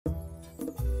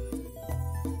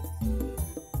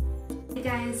Hey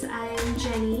guys, I'm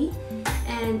Jenny,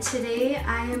 and today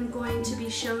I am going to be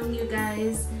showing you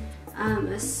guys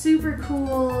a super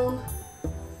cool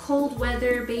cold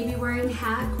weather baby wearing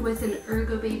hack with an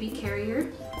Ergobaby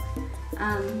carrier.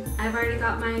 I've already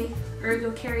got my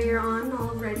Ergo carrier on,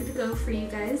 all ready to go for you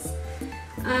guys.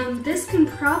 This can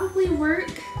probably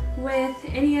work with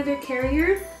any other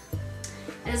carrier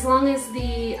as long as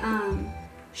the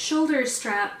shoulder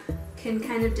strap can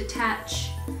kind of detach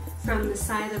from the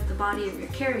side of the body of your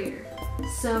carrier.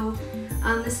 So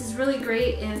this is really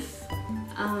great if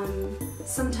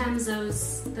sometimes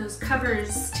those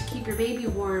covers to keep your baby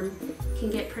warm can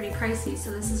get pretty pricey.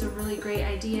 So this is a really great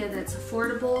idea that's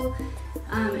affordable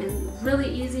and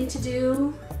really easy to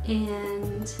do,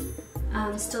 and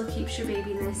still keeps your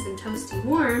baby nice and toasty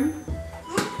warm.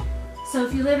 So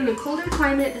if you live in a colder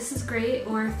climate, this is great,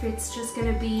 or if it's just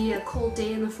going to be a cold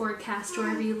day in the forecast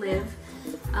wherever you live,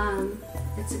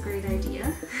 it's a great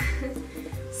idea.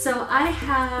 So I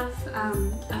have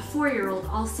a 4-year-old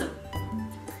also,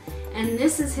 and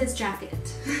this is his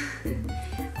jacket.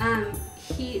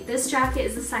 This jacket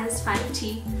is a size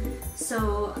 5T,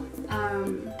 so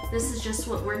this is just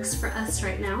what works for us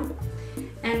right now.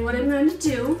 And what I'm going to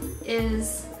do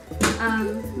is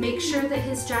make sure that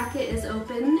his jacket is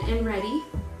open and ready.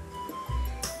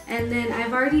 And then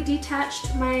I've already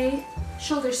detached my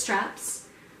shoulder straps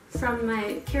from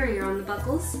my carrier on the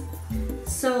buckles.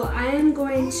 So I am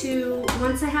going to,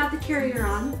 once I have the carrier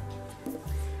on,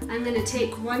 I'm going to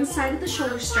take one side of the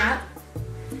shoulder strap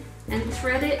and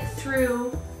thread it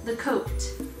through the coat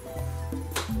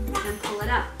and pull it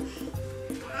out.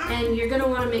 And you're going to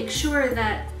want to make sure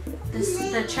that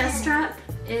the chest strap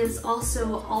is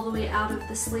also all the way out of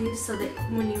the sleeve, so that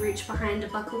when you reach behind to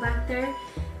buckle back there,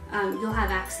 you'll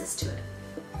have access to it.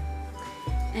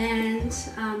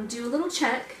 And do a little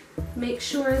check. Make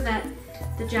sure that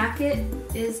the jacket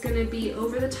is going to be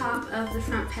over the top of the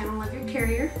front panel of your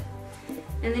carrier.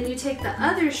 And then you take the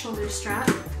other shoulder strap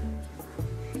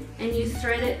and you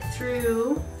thread it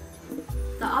through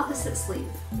the opposite sleeve.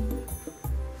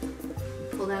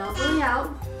 Pull that all the way out.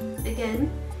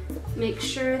 Again, make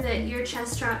sure that your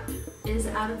chest strap is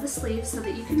out of the sleeve so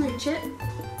that you can reach it.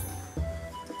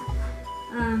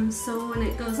 So when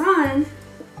it goes on,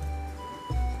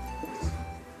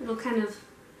 it'll kind of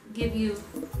give you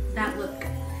that look.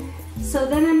 So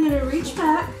then I'm going to reach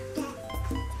back.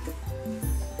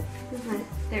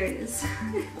 There it is.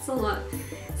 It's a lot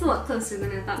closer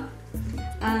than I thought.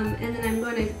 And then I'm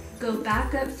going to go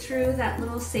back up through that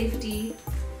little safety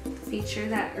feature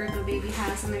that Ergobaby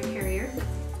has on their carrier.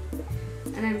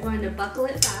 And I'm going to buckle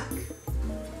it back.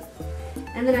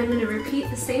 And then I'm going to repeat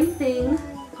the same thing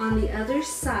on the other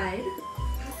side.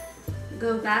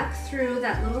 Go back through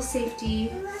that little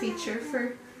safety feature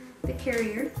for the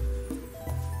carrier.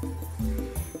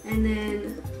 And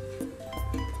then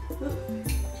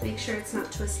make sure it's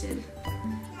not twisted.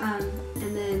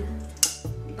 And then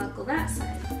buckle that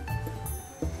side.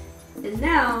 And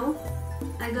now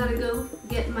I gotta go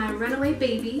get my runaway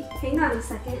baby. Hang on a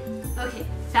second. Okay,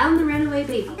 found the runaway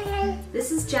baby.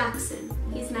 This is Jackson.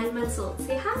 He's 9 months old.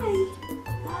 Say hi.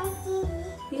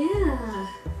 Yeah.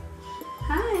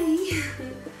 Hi.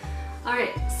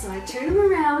 Alright, so I turn him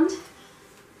around.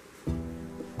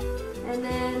 And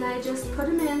then I just put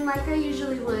him in like I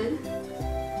usually would.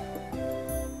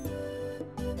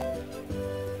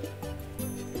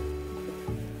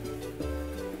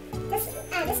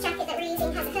 This jacket that we're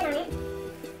using has a hood on it.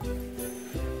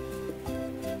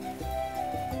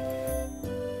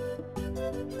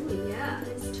 Oh yeah,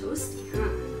 it's toasty,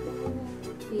 huh?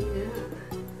 Yeah.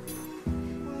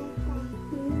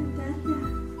 Dada.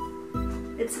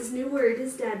 It's his new word,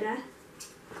 is Dada.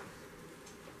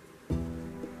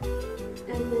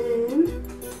 And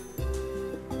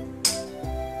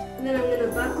then I'm going to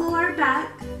buckle our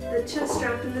back, the chest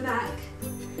strap in the back,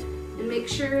 and make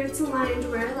sure it's aligned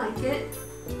where I like it,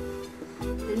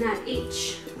 in that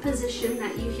H position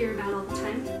that you hear about all the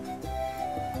time.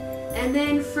 And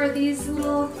then for these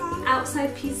little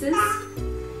outside pieces,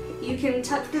 you can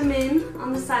tuck them in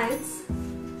on the sides.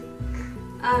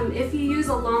 If you use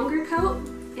a longer coat,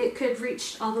 it could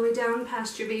reach all the way down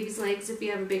past your baby's legs if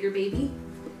you have a bigger baby.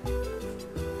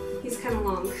 He's kind of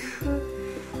long.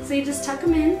 So you just tuck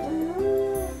them in,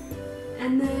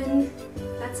 and then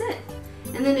that's it.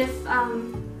 And then if,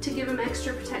 to give him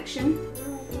extra protection,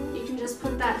 you can just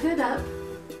put that hood up.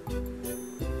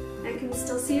 I can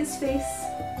still see his face.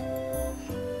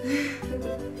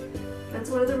 That's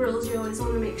one of the rules. You always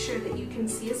want to make sure that you can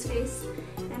see his face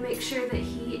and make sure that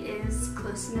he is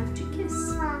close enough to kiss.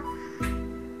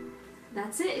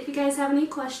 That's it. If you guys have any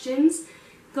questions,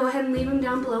 go ahead and leave them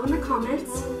down below in the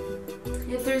comments.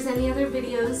 If there's any other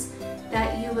videos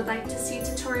that you would like to see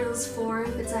tutorials for,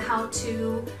 if it's a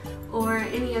how-to or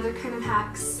any other kind of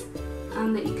hacks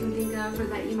that you can think of or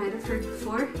that you might have heard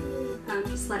before,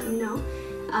 just let me know.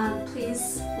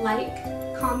 Please like,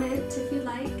 comment if you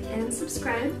like, and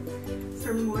subscribe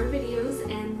for more videos,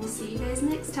 and we'll see you guys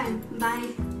next time.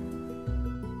 Bye!